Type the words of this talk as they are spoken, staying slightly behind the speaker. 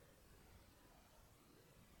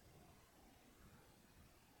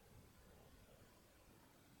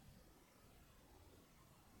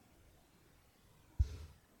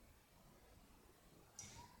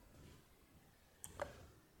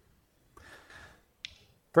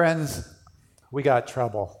Friends, we got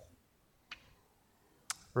trouble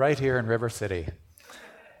right here in River City.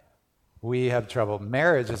 We have trouble.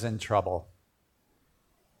 Marriage is in trouble.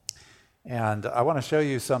 And I want to show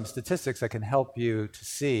you some statistics that can help you to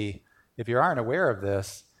see, if you aren't aware of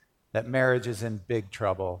this, that marriage is in big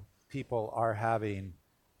trouble. People are having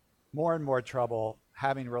more and more trouble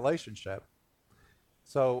having relationship.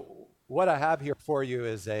 So what I have here for you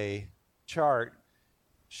is a chart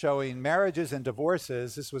showing marriages and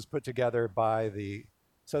divorces. This was put together by the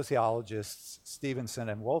sociologists Stevenson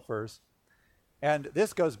and Wolfers. And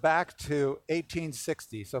this goes back to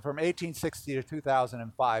 1860. So from 1860 to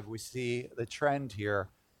 2005, we see the trend here.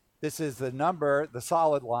 This is the number, the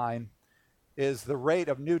solid line is the rate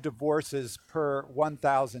of new divorces per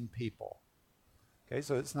 1,000 people. Okay,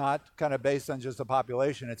 so it's not kind of based on just the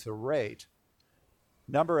population, it's a rate.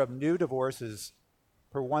 Number of new divorces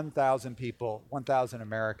per 1,000 people, 1,000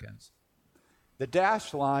 Americans. The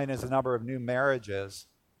dashed line is the number of new marriages.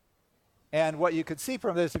 And what you could see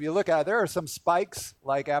from this, if you look at it, there are some spikes,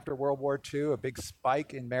 like after World War II, a big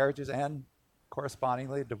spike in marriages and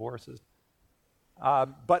correspondingly divorces.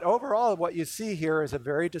 But overall, what you see here is a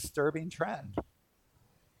very disturbing trend.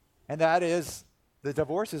 And that is the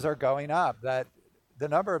divorces are going up. That the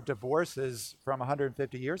number of divorces from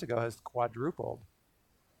 150 years ago has quadrupled.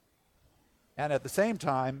 And at the same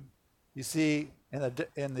time, you see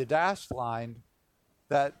in the dashed line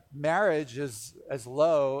that marriage is as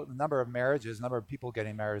low, the number of marriages, the number of people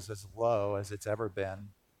getting married is as low as it's ever been,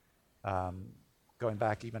 going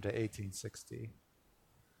back even to 1860.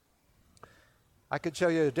 I could show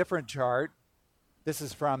you a different chart. This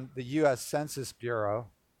is from the US Census Bureau,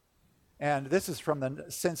 and this is from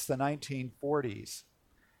since the 1940s,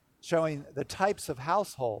 showing the types of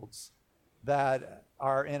households that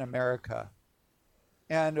are in America.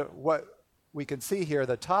 And what we can see here,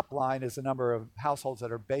 the top line is the number of households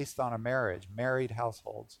that are based on a marriage, married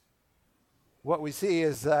households. What we see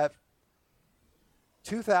is that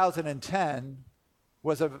 2010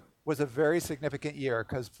 was a very significant year,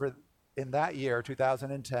 because in that year,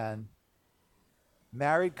 2010,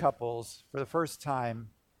 married couples for the first time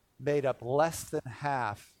made up less than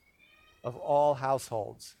half of all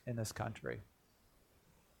households in this country.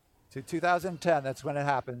 So 2010, that's when it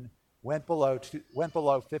happened, went below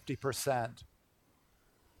 50%.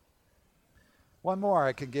 One more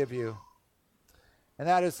I can give you, and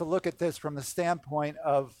that is to look at this from the standpoint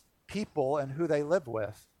of people and who they live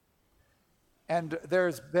with. And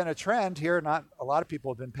there's been a trend here, not a lot of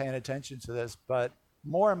people have been paying attention to this, but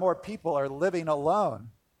more and more people are living alone.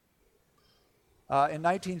 In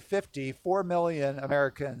 1950, 4 million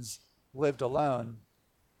Americans lived alone.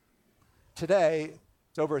 Today,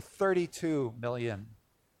 it's over 32 million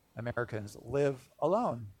Americans live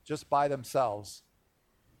alone, just by themselves.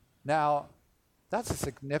 Now, that's a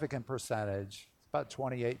significant percentage. It's about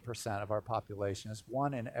 28% of our population. It's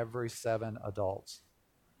 1 in every 7 adults.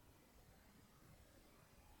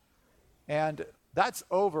 And that's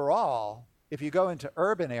overall. If you go into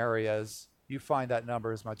urban areas, you find that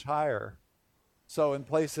number is much higher. So in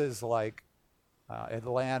places like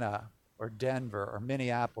Atlanta or Denver or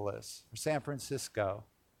Minneapolis or San Francisco,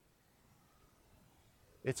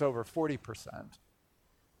 it's over 40%.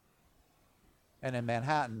 And in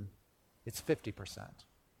Manhattan, it's 50%.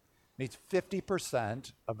 Means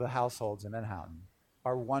 50% of the households in Manhattan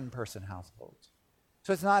are one-person households.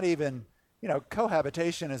 So it's not even,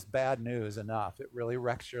 cohabitation is bad news enough. It really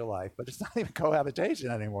wrecks your life, but it's not even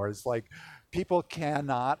cohabitation anymore. It's like people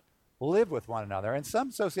cannot live with one another. And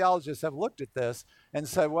some sociologists have looked at this and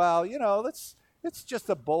said, well, it's just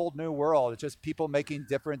a bold new world. It's just people making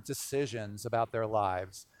different decisions about their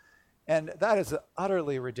lives. And that is an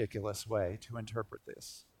utterly ridiculous way to interpret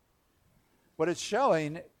this. What it's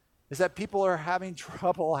showing is that people are having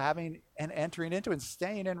trouble having and entering into and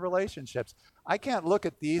staying in relationships. I can't look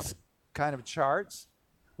at these kind of charts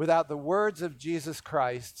without the words of Jesus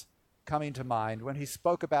Christ coming to mind when he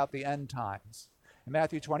spoke about the end times. In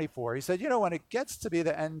Matthew 24, he said, when it gets to be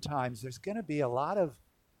the end times, there's going to be a lot of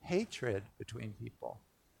hatred between people.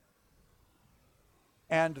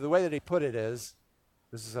 And the way that he put it is,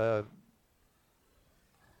 it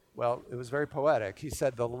was very poetic. He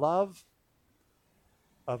said, the love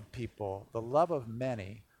of people, the love of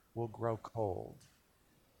many will grow cold.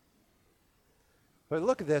 But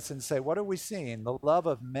look at this and say, what are we seeing? The love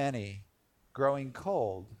of many growing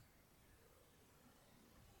cold.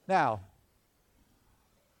 Now,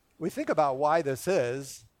 we think about why this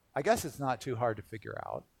is. I guess it's not too hard to figure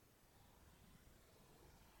out.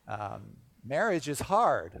 Marriage is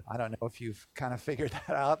hard. I don't know if you've kind of figured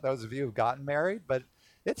that out, those of you who've gotten married, but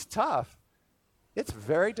it's tough. It's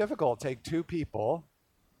very difficult to take two people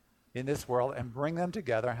in this world and bring them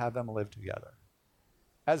together and have them live together.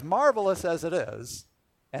 As marvelous as it is,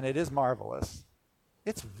 and it is marvelous,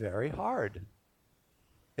 it's very hard.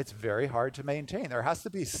 It's very hard to maintain. There has to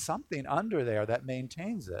be something under there that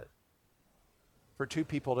maintains it for two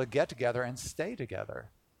people to get together and stay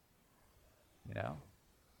together. You know?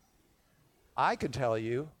 I can tell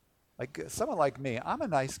you, like someone like me, I'm a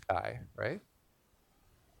nice guy, right?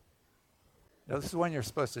 You know, this is when you're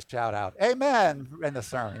supposed to shout out, amen, in the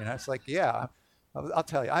sermon. You know, it's like, yeah, I'll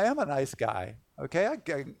tell you, I am a nice guy. Okay, I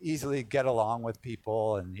can easily get along with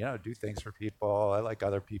people and, you know, do things for people. I like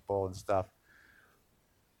other people and stuff.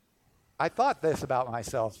 I thought this about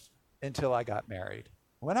myself until I got married.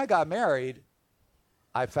 When I got married,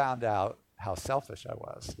 I found out how selfish I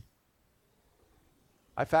was.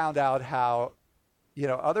 I found out how, you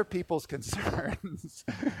know, other people's concerns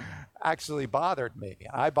actually bothered me.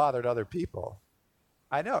 I bothered other people.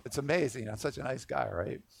 I know, it's amazing. I'm such a nice guy,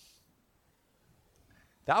 right?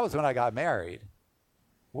 That was when I got married.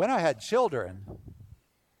 When I had children,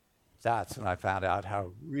 that's when I found out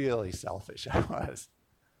how really selfish I was.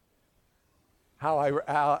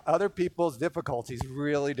 How other people's difficulties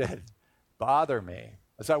really did bother me.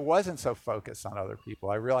 So I wasn't so focused on other people.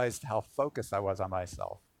 I realized how focused I was on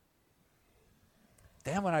myself.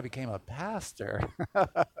 Then when I became a pastor,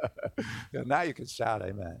 now you can shout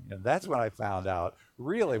amen. That's when I found out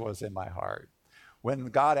really what was in my heart. When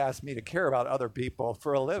God asked me to care about other people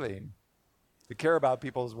for a living, to care about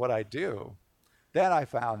people is what I do, then I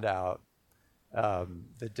found out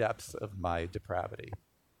the depths of my depravity.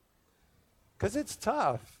 Because it's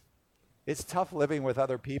tough. It's tough living with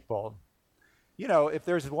other people. You know, if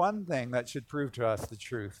there's one thing that should prove to us the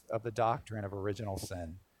truth of the doctrine of original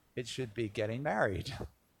sin, it should be getting married.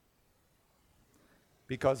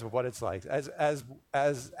 Because of what it's like. And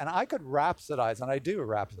I could rhapsodize, and I do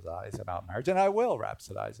rhapsodize about marriage, and I will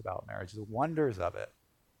rhapsodize about marriage, the wonders of it.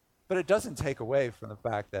 But it doesn't take away from the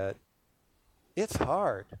fact that it's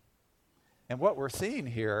hard. And what we're seeing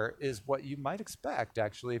here is what you might expect,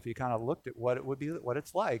 actually, if you kind of looked at what it would be, what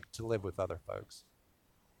it's like to live with other folks.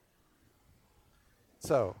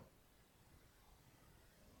 So,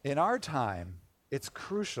 in our time, it's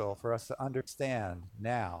crucial for us to understand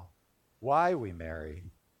now why we marry,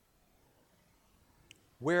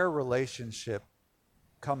 where relationship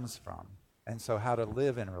comes from, and so how to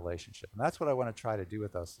live in relationship. And that's what I want to try to do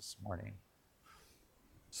with us this morning.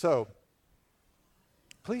 So,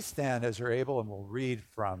 please stand as you're able, and we'll read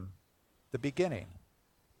from the beginning.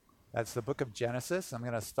 That's the book of Genesis. I'm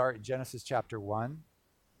going to start in Genesis chapter 1,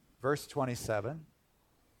 verse 27.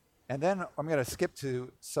 And then I'm going to skip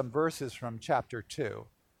to some verses from chapter 2.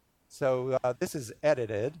 So this is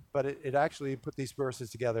edited, but it actually put these verses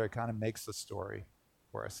together. It kind of makes the story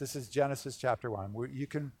for us. This is Genesis chapter 1. You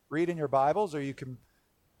can read in your Bibles, or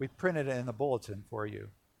we printed it in the bulletin for you.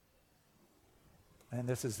 And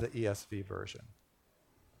this is the ESV version.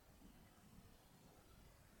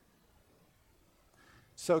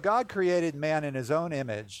 So God created man in his own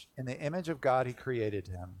image. In the image of God he created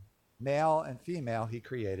him. Male and female he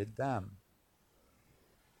created them.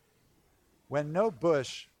 When no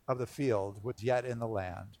bush of the field was yet in the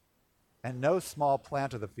land, and no small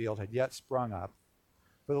plant of the field had yet sprung up,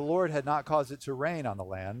 for the Lord had not caused it to rain on the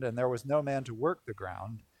land, and there was no man to work the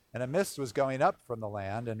ground, and a mist was going up from the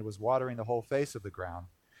land, and was watering the whole face of the ground.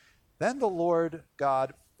 Then the Lord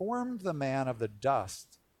God formed the man of the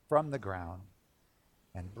dust from the ground,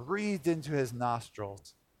 and breathed into his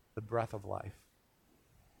nostrils the breath of life.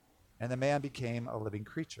 And the man became a living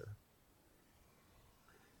creature.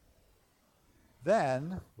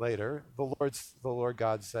 Then, later, the Lord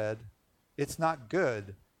God said, "It's not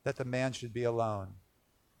good that the man should be alone.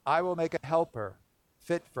 I will make a helper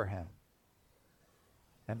fit for him."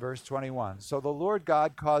 And verse 21, so the Lord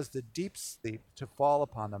God caused a deep sleep to fall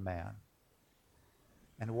upon the man.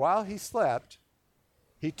 And while he slept,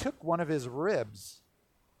 he took one of his ribs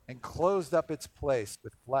and closed up its place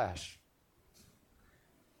with flesh.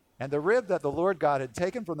 And the rib that the Lord God had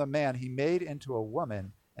taken from the man, he made into a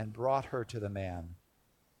woman and brought her to the man.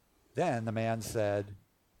 Then the man said,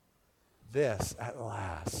 "This at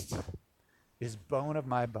last is bone of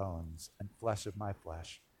my bones and flesh of my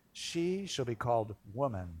flesh. She shall be called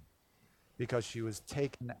woman, because she was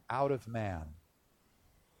taken out of man.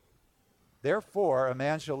 Therefore a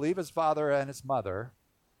man shall leave his father and his mother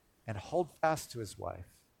and hold fast to his wife,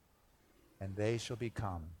 and they shall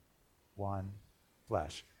become one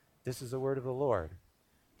flesh." This is the word of the Lord.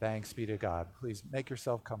 Thanks be to God. Please make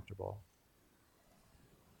yourself comfortable.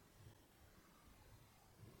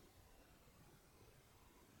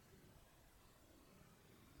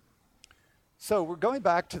 So we're going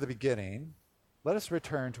back to the beginning, let us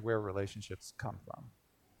return to where relationships come from.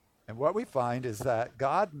 And what we find is that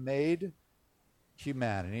God made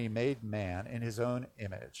humanity, he made man in his own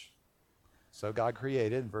image. So God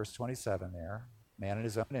created, in verse 27 there, man in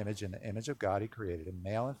his own image, in the image of God he created him,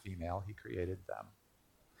 male and female, he created them.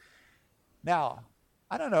 Now,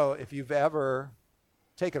 I don't know if you've ever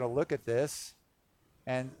taken a look at this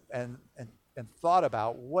and thought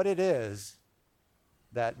about what it is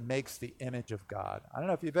that makes the image of God. I don't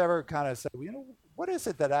know if you've ever kind of said, well, what is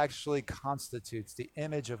it that actually constitutes the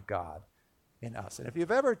image of God in us? And if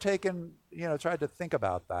you've ever taken, tried to think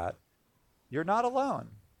about that, you're not alone.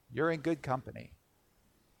 You're in good company.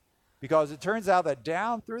 Because it turns out that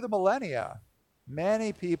down through the millennia,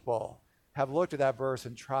 many people have looked at that verse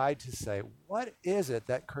and tried to say, what is it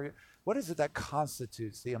that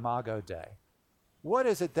constitutes the Imago Dei? What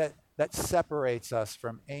is it that separates us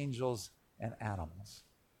from angels and animals?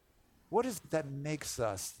 What is it that makes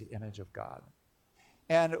us the image of God?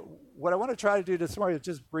 And what I want to try to do this morning is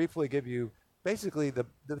just briefly give you basically the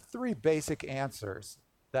three basic answers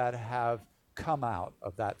that have come out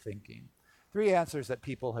of that thinking. Three answers that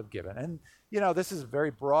people have given. And, this is a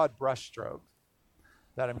very broad brushstroke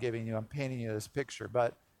that I'm giving you. I'm painting you this picture.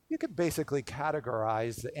 But you could basically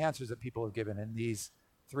categorize the answers that people have given in these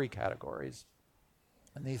three categories,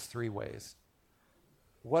 in these three ways.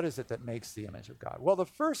 What is it that makes the image of God? Well, the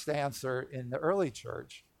first answer in the early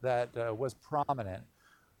church that was prominent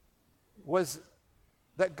was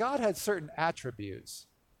that God had certain attributes,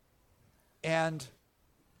 and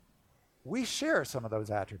we share some of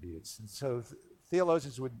those attributes. And so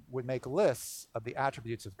theologians would make lists of the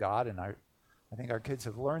attributes of God, and I think our kids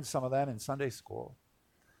have learned some of them in Sunday school.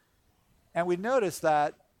 And we notice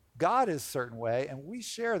that God is a certain way, and we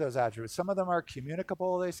share those attributes. Some of them are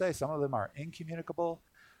communicable, they say. Some of them are incommunicable.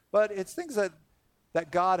 But it's things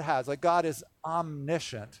that God has. Like God is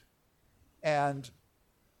omniscient, and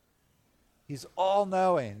he's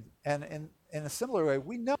all-knowing. And in a similar way,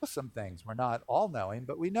 we know some things. We're not all-knowing,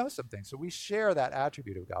 but we know some things. So we share that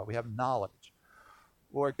attribute of God. We have knowledge.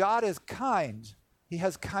 Or God is kind. He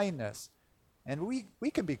has kindness. And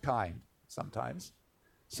we can be kind sometimes.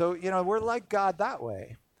 So, we're like God that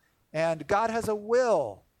way. And God has a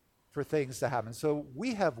will for things to happen. So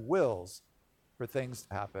we have wills for things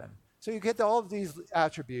to happen. So you get to all of these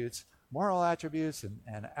attributes, moral attributes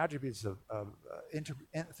and attributes of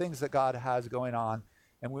things that God has going on.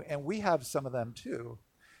 And we have some of them too.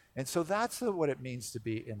 And so that's what it means to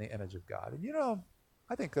be in the image of God. And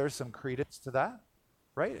I think there's some credence to that,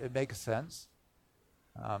 right? It makes sense.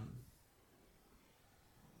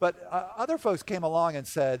 But other folks came along and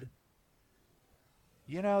said,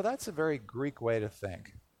 that's a very Greek way to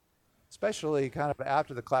think, especially kind of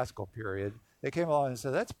after the classical period. They came along and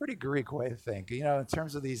said, that's a pretty Greek way to think, in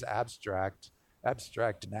terms of these abstract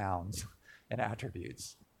nouns and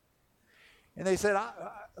attributes. And they said,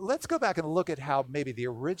 let's go back and look at how maybe the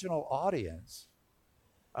original audience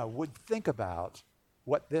would think about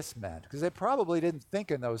what this meant, because they probably didn't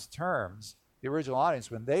think in those terms, the original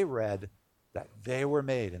audience, when they read that they were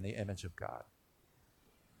made in the image of God.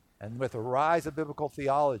 And with the rise of biblical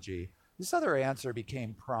theology, this other answer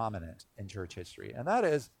became prominent in church history, and that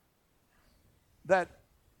is that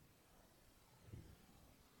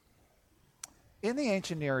in the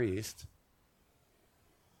ancient Near East,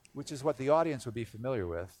 which is what the audience would be familiar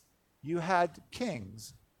with, you had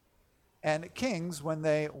kings. And kings, when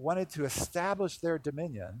they wanted to establish their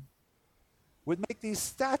dominion, would make these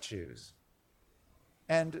statues.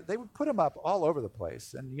 And they would put them up all over the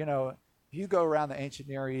place. And, if you go around the ancient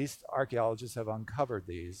Near East, archaeologists have uncovered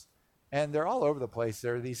these. And they're all over the place.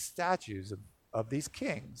 There are these statues of these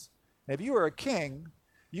kings. And if you were a king,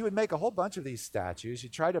 you would make a whole bunch of these statues. You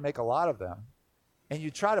try to make a lot of them. And you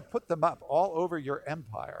try to put them up all over your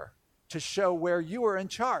empire to show where you were in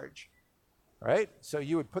charge, right? So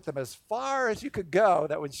you would put them as far as you could go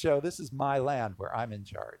that would show this is my land where I'm in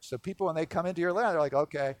charge. So people, when they come into your land, they're like,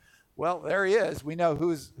 okay, well, there he is. We know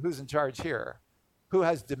who's in charge here, who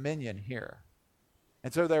has dominion here.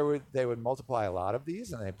 And so they would multiply a lot of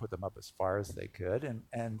these, and they put them up as far as they could.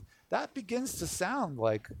 And that begins to sound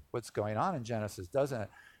like what's going on in Genesis, doesn't it?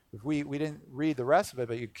 If we didn't read the rest of it,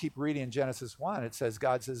 but you keep reading in Genesis 1, it says,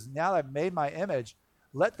 God says, now I've made my image,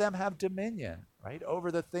 let them have dominion, right,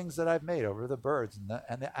 over the things that I've made, over the birds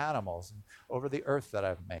and the animals, and over the earth that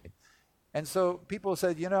I've made. And so people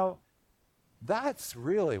said, that's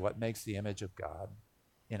really what makes the image of God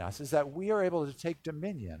in us, is that we are able to take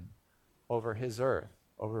dominion over his earth,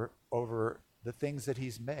 over the things that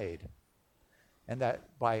he's made. And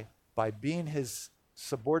that by being his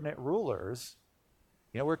subordinate rulers,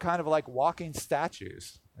 We're kind of like walking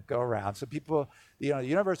statues that go around. So people, the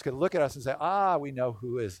universe could look at us and say, we know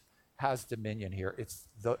who has dominion here. It's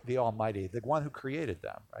the Almighty, the one who created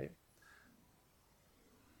them, right?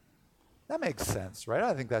 That makes sense, right?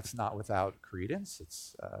 I think that's not without credence.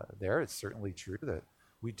 It's It's certainly true that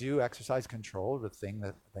we do exercise control of the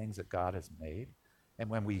things that God has made. And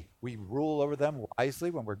when we rule over them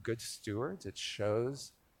wisely, when we're good stewards, it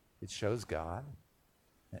shows God,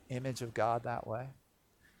 an image of God that way.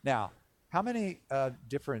 Now, how many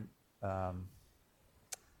different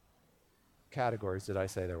categories did I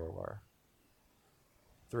say there were?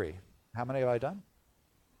 3. How many have I done?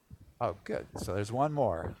 Oh, good. So there's one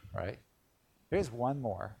more, right? Here's one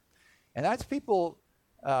more. And that's people,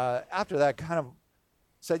 after that, kind of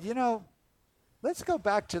said, let's go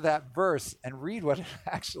back to that verse and read what it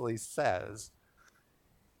actually says.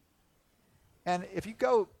 And if you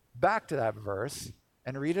go back to that verse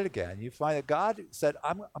and read it again, you find that God said,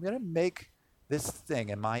 I'm going to make this thing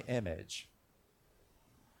in my image.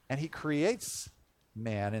 And he creates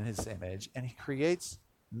man in his image, and he creates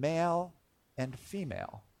male and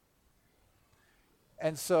female.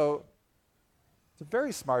 And so the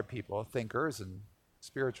very smart people, thinkers and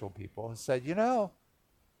spiritual people, have said,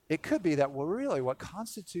 it could be that really what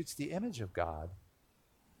constitutes the image of God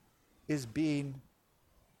is being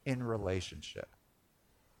in relationship.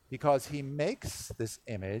 Because he makes this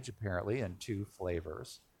image, apparently, in 2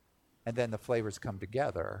 flavors, and then the flavors come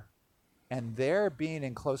together, and their being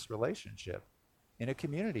in close relationship, in a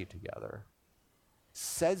community together,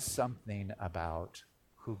 says something about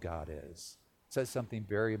who God is. Says something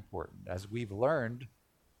very important. As we've learned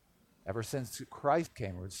ever since Christ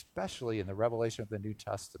came, especially in the revelation of the New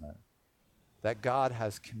Testament, that God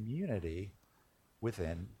has community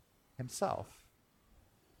within himself.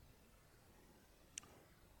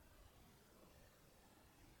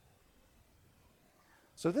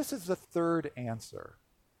 So this is the third answer,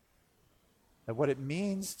 that what it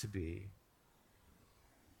means to be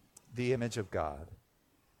the image of God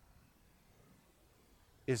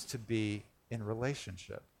is to be in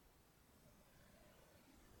relationship.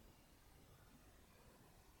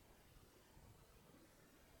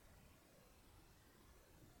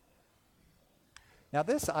 Now,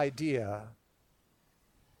 this idea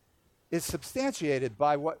is substantiated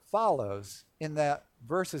by what follows in the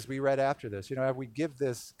verses we read after this. We give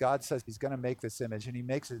this, God says he's going to make this image, and he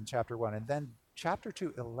makes it in chapter 1, and then chapter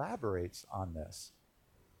 2 elaborates on this.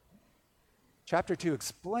 Chapter 2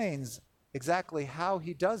 explains exactly how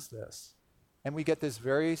he does this. And we get this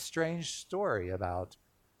very strange story about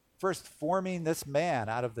first forming this man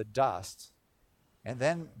out of the dust, and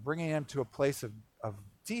then bringing him to a place of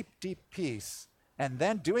deep, deep peace, and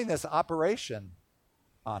then doing this operation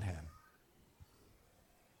on him.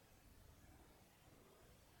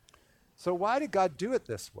 So why did God do it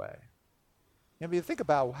this way? If you think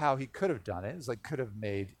about how he could have done it, it's like could have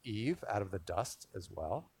made Eve out of the dust as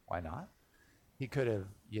well. Why not? He could have,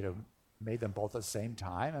 made them both at the same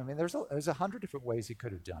time. I mean, there's 100 different ways he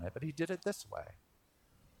could have done it, but he did it this way.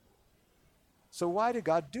 So why did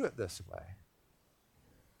God do it this way?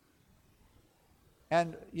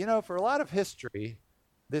 And, for a lot of history,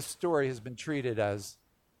 this story has been treated as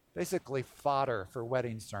basically fodder for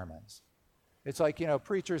wedding sermons. It's like,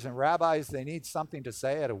 preachers and rabbis, they need something to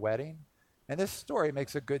say at a wedding. And this story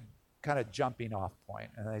makes a good kind of jumping off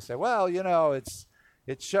point. And they say, well,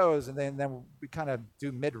 it shows, and then we kind of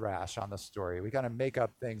do midrash on the story. We kind of make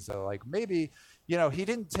up things that like maybe, he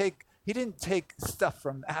didn't take stuff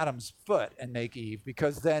from Adam's foot and make Eve,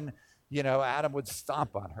 because then, Adam would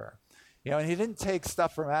stomp on her. And he didn't take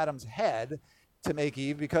stuff from Adam's head to make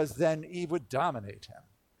Eve, because then Eve would dominate him.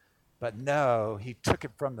 But no, he took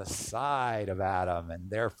it from the side of Adam, and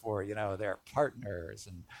therefore, they're partners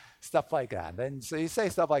and stuff like that. And so you say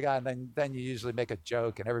stuff like that, and then you usually make a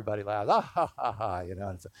joke, and everybody laughs. Ha ha ha!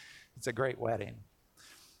 It's a great wedding.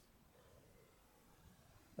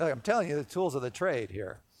 Look, I'm telling you the tools of the trade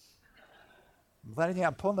here.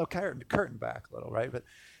 I'm pulling the curtain back a little, right? But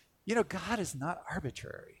God is not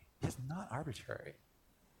arbitrary. He's not arbitrary.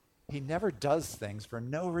 He never does things for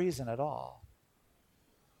no reason at all.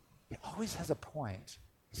 He always has a point.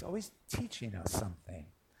 He's always teaching us something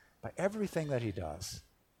by everything that he does.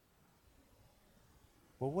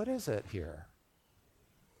 Well, what is it here?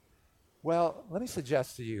 Well, let me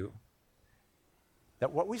suggest to you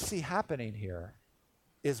that what we see happening here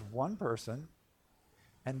is one person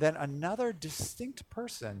and then another distinct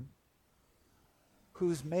person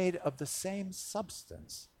who's made of the same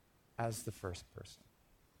substance as the first person.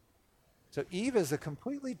 So Eve is a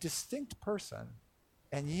completely distinct person,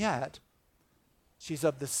 and yet she's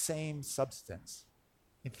of the same substance.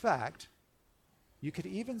 In fact, You could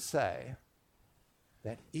even say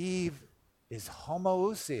that Eve is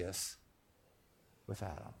homoousios with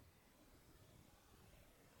Adam.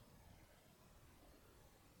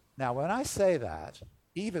 Now, when I say that,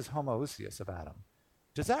 Eve is homoousios of Adam,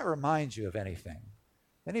 does that remind you of anything?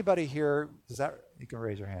 Anybody here, you can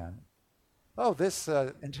raise your hand. Oh, this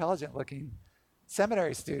intelligent-looking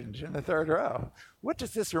seminary student in the third row. What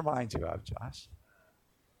does this remind you of, Josh?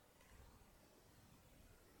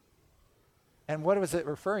 And what was it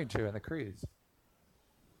referring to in the creeds?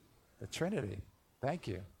 The Trinity. Thank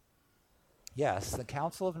you. Yes, the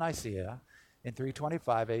Council of Nicaea in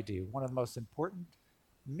 325 AD, one of the most important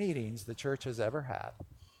meetings the church has ever had.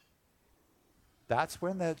 That's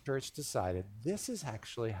when the church decided this is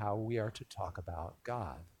actually how we are to talk about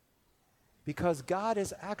God. Because God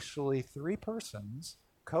is actually three persons,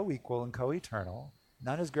 co-equal and co-eternal.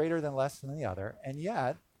 None is greater than less than the other. And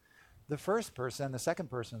yet, the first person and the second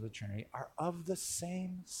person of the Trinity are of the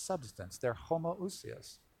same substance. They're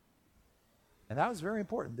homoousios. And that was very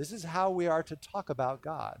important. This is how we are to talk about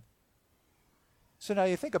God. So now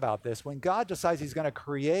you think about this. When God decides he's going to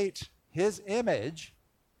create his image,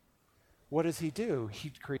 what does he do? He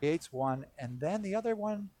creates one, and then the other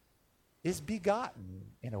one is begotten,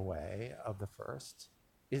 in a way, of the first,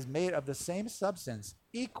 is made of the same substance,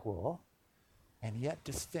 equal, and yet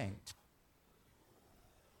distinct.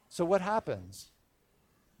 So what happens?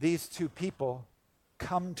 These two people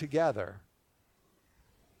come together,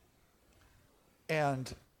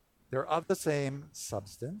 and they're of the same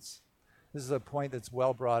substance. This is a point that's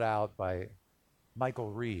well brought out by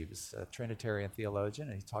Michael Reeves, a Trinitarian theologian,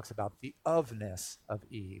 and he talks about the ofness of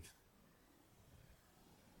Eve.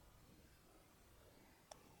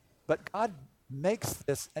 But God makes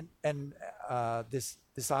this and this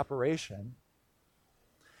operation,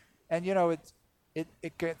 and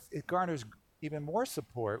it garners even more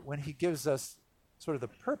support when he gives us sort of the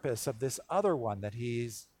purpose of this other one that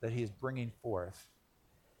he's bringing forth.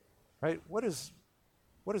 Right? What does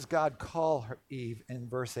God call Eve in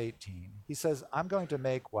verse 18? He says, "I'm going to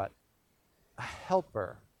make what? A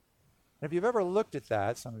helper." And if you've ever looked at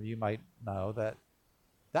that, some of you might know that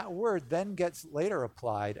word then gets later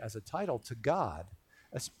applied as a title to God,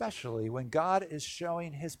 especially when God is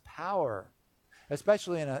showing his power,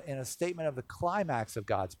 especially in a statement of the climax of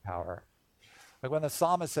God's power. Like when the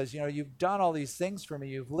psalmist says, you've done all these things for me,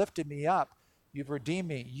 you've lifted me up, you've redeemed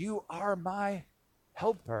me, you are my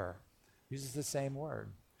helper. Uses the same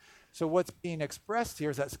word. So what's being expressed here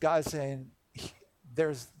is that God is saying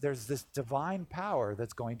there's this divine power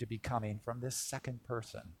that's going to be coming from this second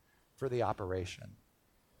person for the operation.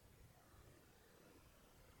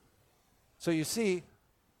 So you see,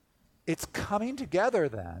 it's coming together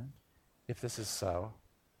then, if this is so,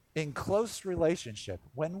 in close relationship.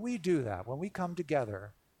 When we do that, when we come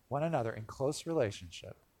together, one another in close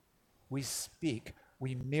relationship, we speak,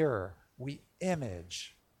 we mirror, we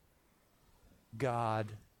image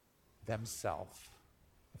God themselves,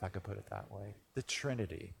 if I could put it that way. The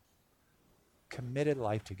Trinity, committed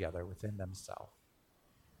life together within themselves.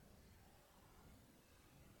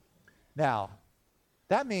 Now,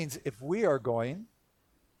 that means if we are going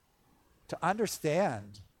to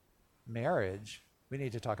understand marriage, we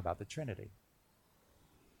need to talk about the Trinity.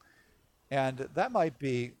 And that might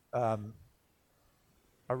be a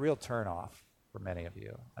real turnoff for many of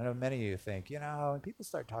you. I know many of you think, when people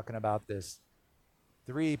start talking about this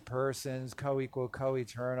three persons, co-equal,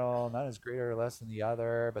 co-eternal, none is greater or less than the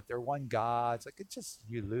other, but they're one God, it's like,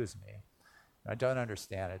 you lose me. I don't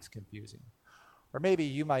understand, it's confusing. Or maybe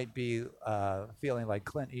you might be feeling like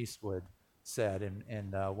Clint Eastwood said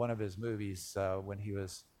in one of his movies when he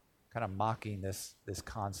was kind of mocking this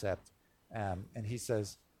concept. And he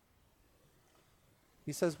says,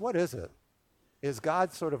 what is it? Is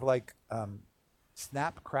God sort of like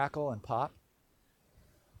snap, crackle, and pop?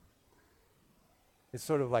 It's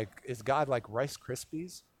sort of like, is God like Rice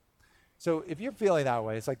Krispies? So if you're feeling that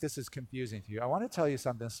way, it's like this is confusing to you. I want to tell you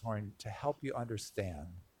something this morning to help you understand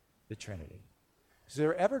the Trinity. If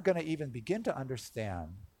you're ever going to even begin to understand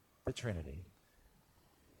the Trinity,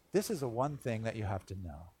 this is the one thing that you have to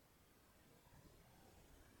know.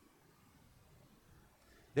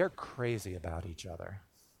 They're crazy about each other.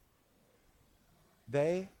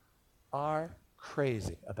 They are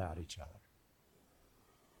crazy about each other.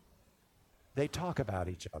 They talk about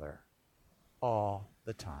each other all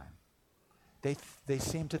the time. They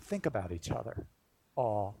seem to think about each other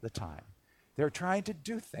all the time. They're trying to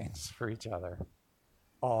do things for each other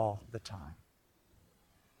all the time.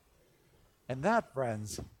 And that,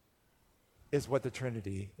 friends, is what the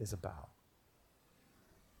Trinity is about.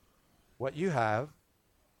 What you have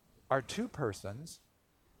are two persons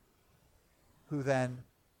who then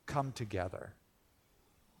come together.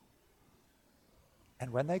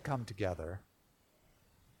 And when they come together,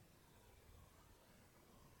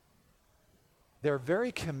 their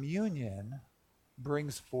very communion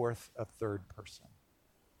brings forth a third person.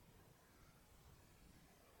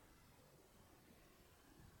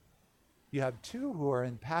 You have two who are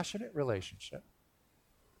in passionate relationship,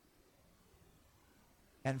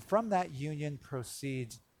 and from that union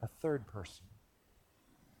proceeds a third person.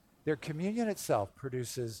 Their communion itself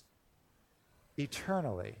produces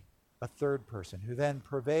eternally a third person who then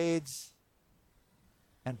pervades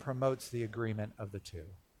and promotes the agreement of the two.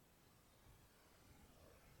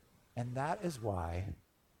 And that is why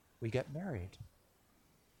we get married.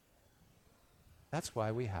 That's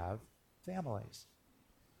why we have families.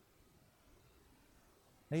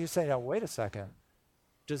 Now you say, now wait a second.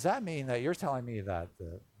 Does that mean that you're telling me that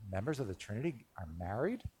the members of the Trinity are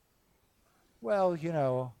married? Well,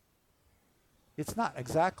 it's not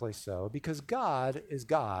exactly so, because God is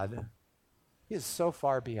God. He is so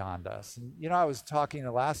far beyond us. And I was talking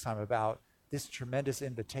the last time about this tremendous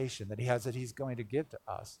invitation that he has, that he's going to give to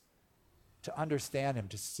us to understand him,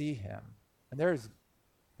 to see him. And there's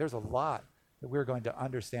a lot that we're going to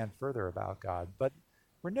understand further about God, but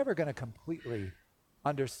we're never going to completely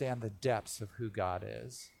understand the depths of who God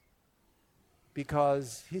is,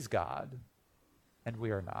 because he's God and we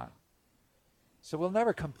are not. So we'll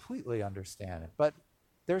never completely understand it. But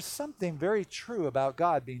there's something very true about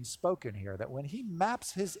God being spoken here, that when he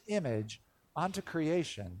maps his image onto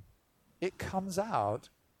creation, it comes out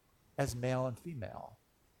as male and female,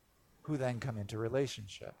 who then come into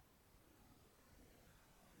relationship.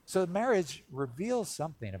 So marriage reveals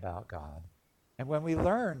something about God. And when we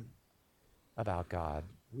learn about God,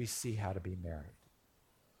 we see how to be married.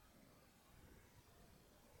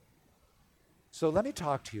 So let me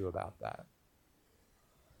talk to you about that.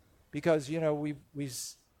 Because,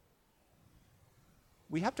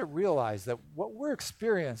 we have to realize that what we're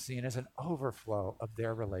experiencing is an overflow of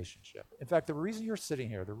their relationship. In fact, the reason you're sitting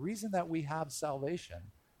here, the reason that we have salvation,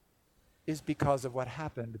 is because of what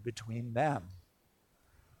happened between them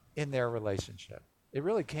in their relationship. It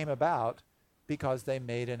really came about because they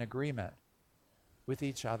made an agreement with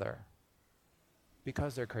each other,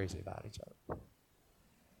 because they're crazy about each other.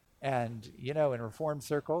 And, in Reformed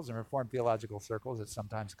circles and Reformed theological circles, it's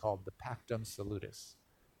sometimes called the Pactum Salutis.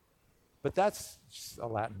 But that's just a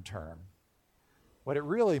Latin term. What it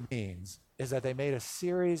really means is that they made a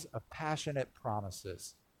series of passionate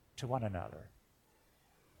promises to one another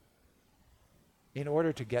in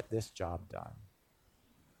order to get this job done.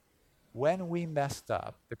 When we messed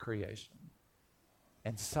up the creation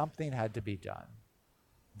and something had to be done,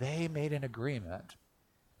 they made an agreement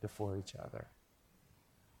before each other.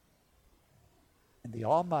 And the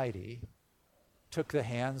Almighty took the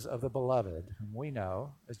hands of the beloved, whom we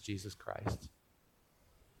know as Jesus Christ.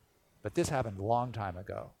 But this happened a long time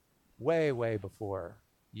ago, way, way before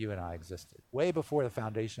you and I existed, way before the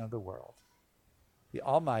foundation of the world. The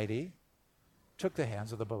Almighty took the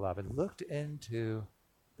hands of the beloved, looked into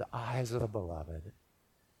the eyes of the beloved,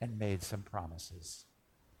 and made some promises.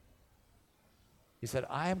 He said,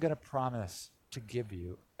 I am going to promise to give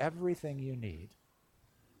you everything you need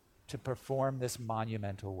to perform this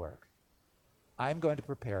monumental work. I'm going to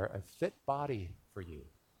prepare a fit body for you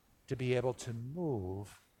to be able to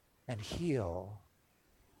move and heal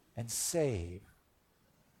and save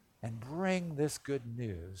and bring this good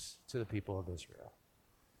news to the people of Israel.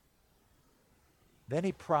 Then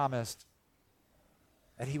he promised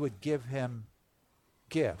that he would give him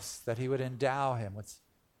gifts, that he would endow him with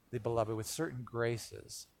the beloved with certain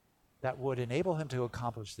graces that would enable him to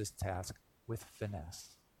accomplish this task with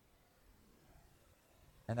finesse.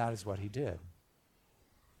 And that is what he did.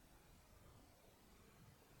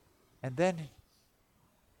 And then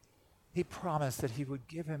he promised that he would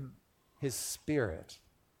give him his Spirit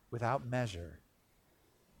without measure,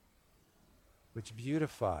 which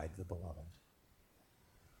beautified the beloved.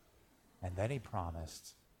 And then he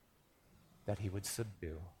promised that he would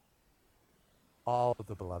subdue all of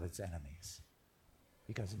the beloved's enemies,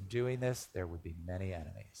 because in doing this, there would be many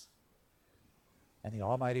enemies. And the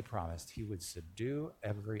Almighty promised he would subdue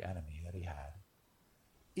every enemy that he had,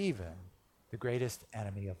 even the greatest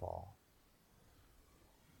enemy of all.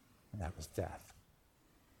 And that was death.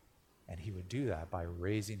 And he would do that by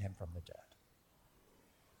raising him from the dead.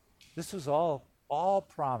 This was all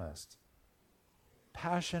promised.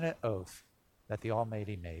 Passionate oath that the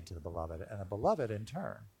Almighty made to the beloved. And the beloved, in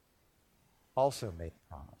turn, also made the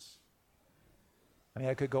promise.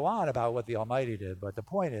 I could go on about what the Almighty did, but the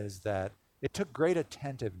point is that it took great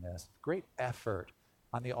attentiveness, great effort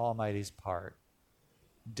on the Almighty's part,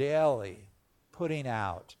 daily putting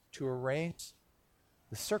out to arrange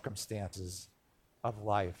the circumstances of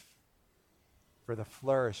life for the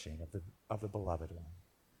flourishing of the beloved one,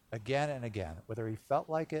 again and again, whether he felt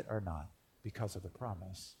like it or not, because of the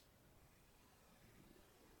promise.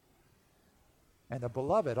 And the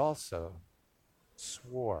beloved also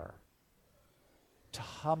swore to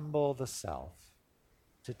humble the self,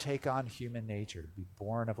 to take on human nature, to be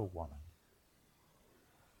born of a woman,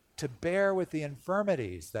 to bear with the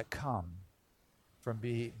infirmities that come from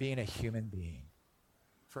being a human being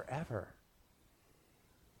forever,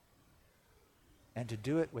 and to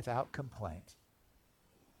do it without complaint,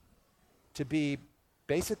 to be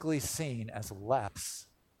basically seen as less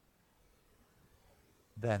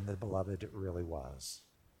than the beloved really was,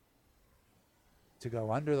 to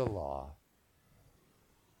go under the law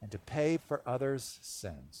and to pay for others'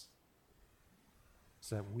 sins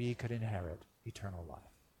so that we could inherit eternal life.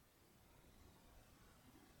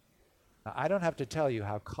 Now, I don't have to tell you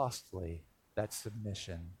how costly that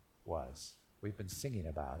submission was. We've been singing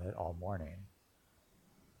about it all morning.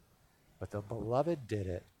 But the beloved did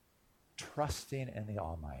it trusting in the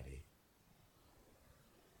Almighty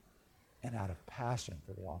and out of passion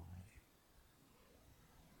for the Almighty.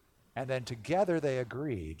 And then together they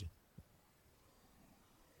agreed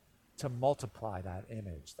to multiply that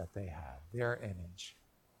image that they had, their image.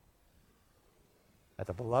 That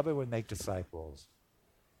the beloved would make disciples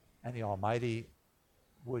and the Almighty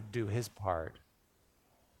would do his part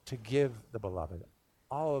to give the beloved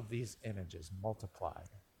all of these images multiplied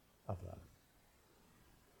of them.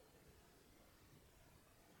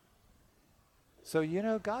 So,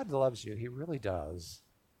 God loves you. He really does.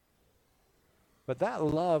 But that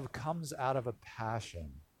love comes out of a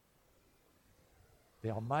passion.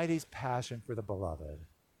 The Almighty's passion for the beloved.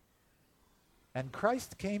 And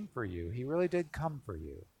Christ came for you. He really did come for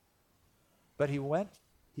you. But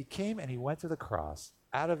he came and he went to the cross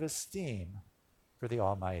out of esteem for the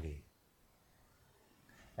Almighty.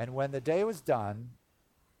 And when the day was done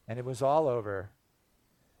and it was all over,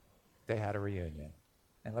 they had a reunion.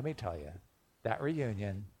 And let me tell you, that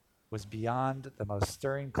reunion was beyond the most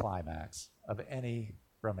stirring climax of any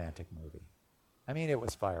romantic movie. I mean, it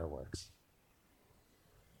was fireworks.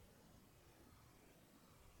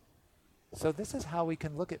 So this is how we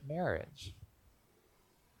can look at marriage.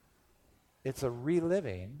 It's a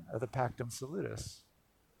reliving of the Pactum Salutis.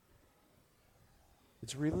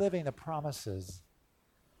 It's reliving the promises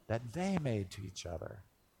that they made to each other.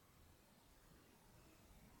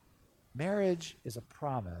 Marriage is a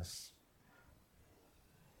promise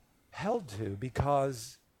held to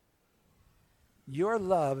because your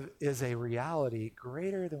love is a reality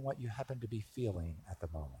greater than what you happen to be feeling at the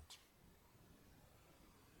moment.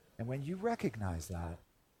 And when you recognize that,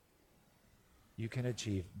 you can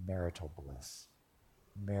achieve marital bliss,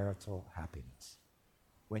 marital happiness.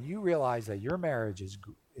 When you realize that your marriage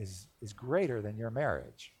is greater than your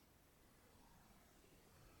marriage,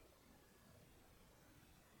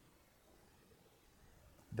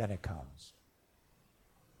 then it comes.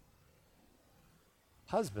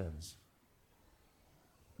 Husbands,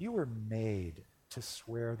 you were made to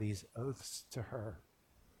swear these oaths to her.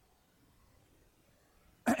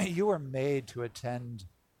 You were made to attend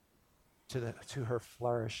to her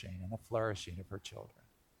flourishing and the flourishing of her children.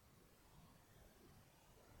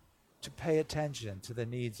 To pay attention to the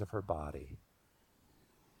needs of her body.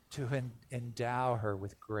 To endow her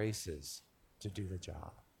with graces to do the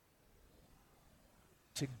job.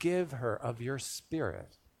 To give her of your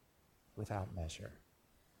spirit without measure.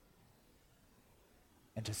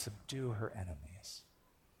 And to subdue her enemies.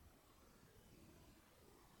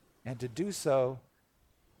 And to do so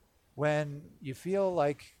when you feel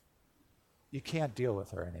like you can't deal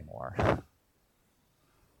with her anymore.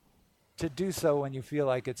 To do so when you feel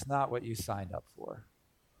like it's not what you signed up for.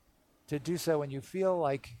 To do so when you feel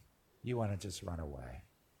like you want to just run away.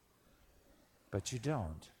 But you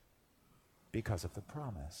don't, because of the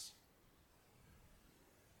promise.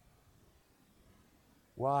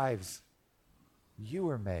 Wives, you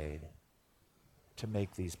were made to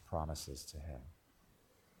make these promises to him.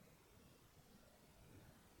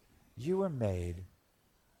 You were made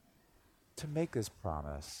to make this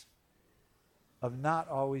promise of not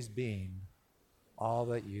always being all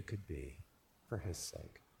that you could be for his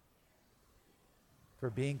sake. For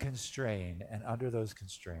being constrained, and under those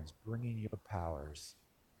constraints, bringing your powers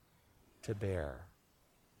to bear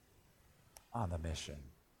on the mission.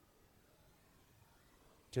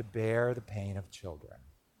 To bear the pain of children.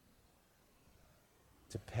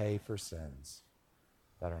 To pay for sins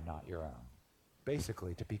that are not your own.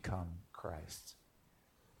 Basically, to become Christ.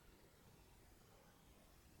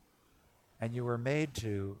 And you were made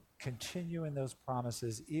to continue in those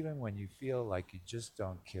promises even when you feel like you just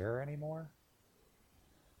don't care anymore?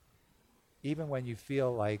 Even when you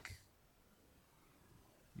feel like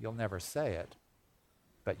you'll never say it,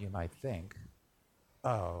 but you might think,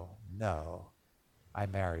 oh no, I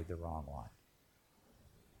married the wrong one.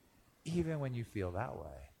 Even when you feel that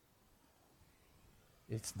way,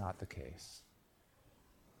 it's not the case.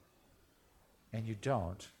 And you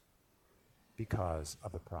don't because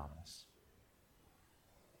of a promise.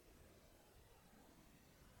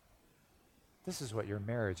 This is what your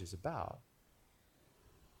marriage is about.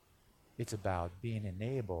 It's about being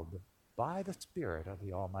enabled by the Spirit of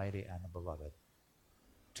the Almighty and the Beloved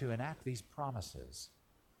to enact these promises,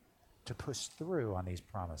 to push through on these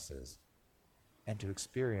promises, and to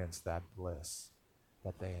experience that bliss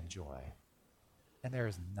that they enjoy. And there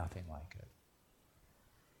is nothing like it.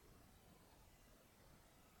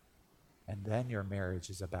 And then your marriage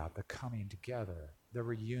is about the coming together, the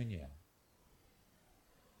reunion,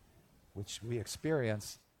 which we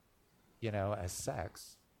experience, as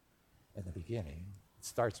sex in the beginning. It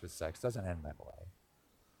starts with sex, doesn't end that way.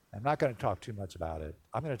 I'm not going to talk too much about it.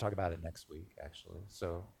 I'm going to talk about it next week, actually.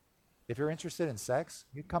 So if you're interested in sex,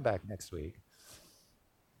 you come back next week.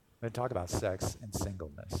 I'm going to talk about sex and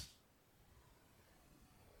singleness.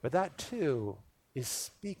 But that too is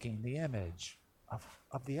speaking the image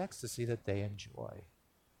of the ecstasy that they enjoy,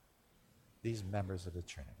 these members of the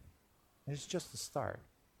Trinity. And it's just the start.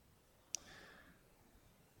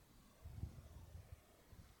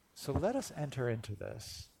 So let us enter into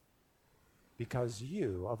this, because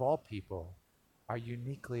you, of all people, are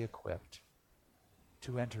uniquely equipped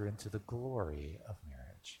to enter into the glory of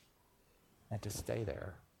marriage and to stay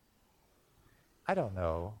there. I don't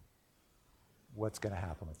know what's going to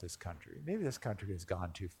happen with this country. Maybe this country has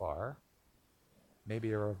gone too far.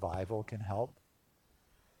 Maybe a revival can help.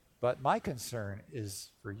 But my concern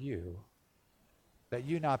is for you, that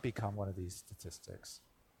you not become one of these statistics.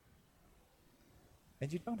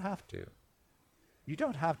 And you don't have to. You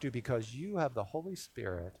don't have to, because you have the Holy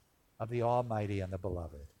Spirit of the Almighty and the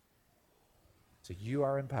Beloved. So you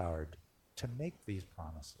are empowered to make these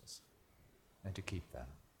promises and to keep them.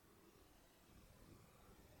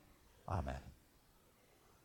 Amen.